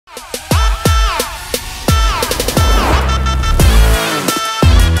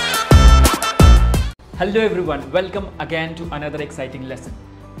Hello everyone, welcome again to another exciting lesson.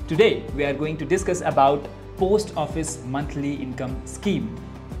 Today we are going to discuss about Post Office Monthly Income Scheme,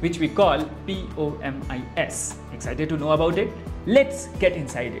 which we call POMIS. Excited to know about it? Let's get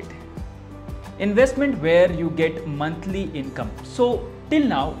inside it. Investment where you get monthly income. So till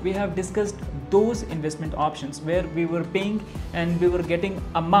now we have discussed those investment options where we were paying and we were getting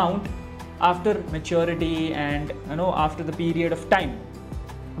amount after maturity and after the period of time.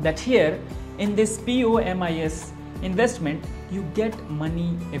 That here in this POMIS investment you get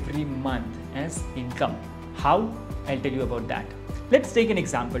money every month as income. How? I'll tell you about that. Let's take an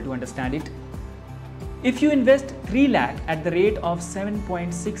example to understand it. If you invest 3 lakh at the rate of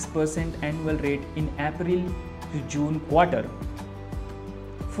 7.6% annual rate in April to June quarter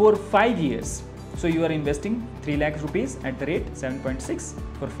for 5 years, so you are investing 3 lakh rupees at the rate 7.6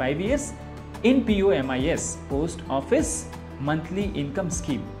 for 5 years in POMIS, Post Office Monthly Income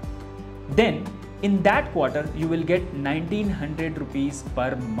Scheme. Then in that quarter you will get 1900 rupees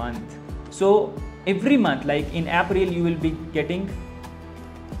per month. So every month, like in April you will be getting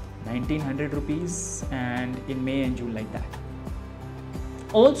 1900 rupees and in May and June like that.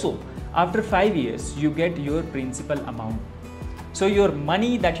 Also after 5 years you get your principal amount. So your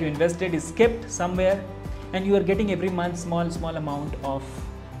money that you invested is kept somewhere and you are getting every month small amount of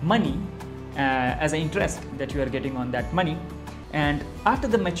money as an interest that you are getting on that money. And after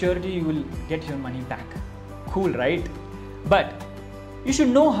the maturity you will get your money back. Cool, right? But you should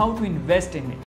know how to invest in it.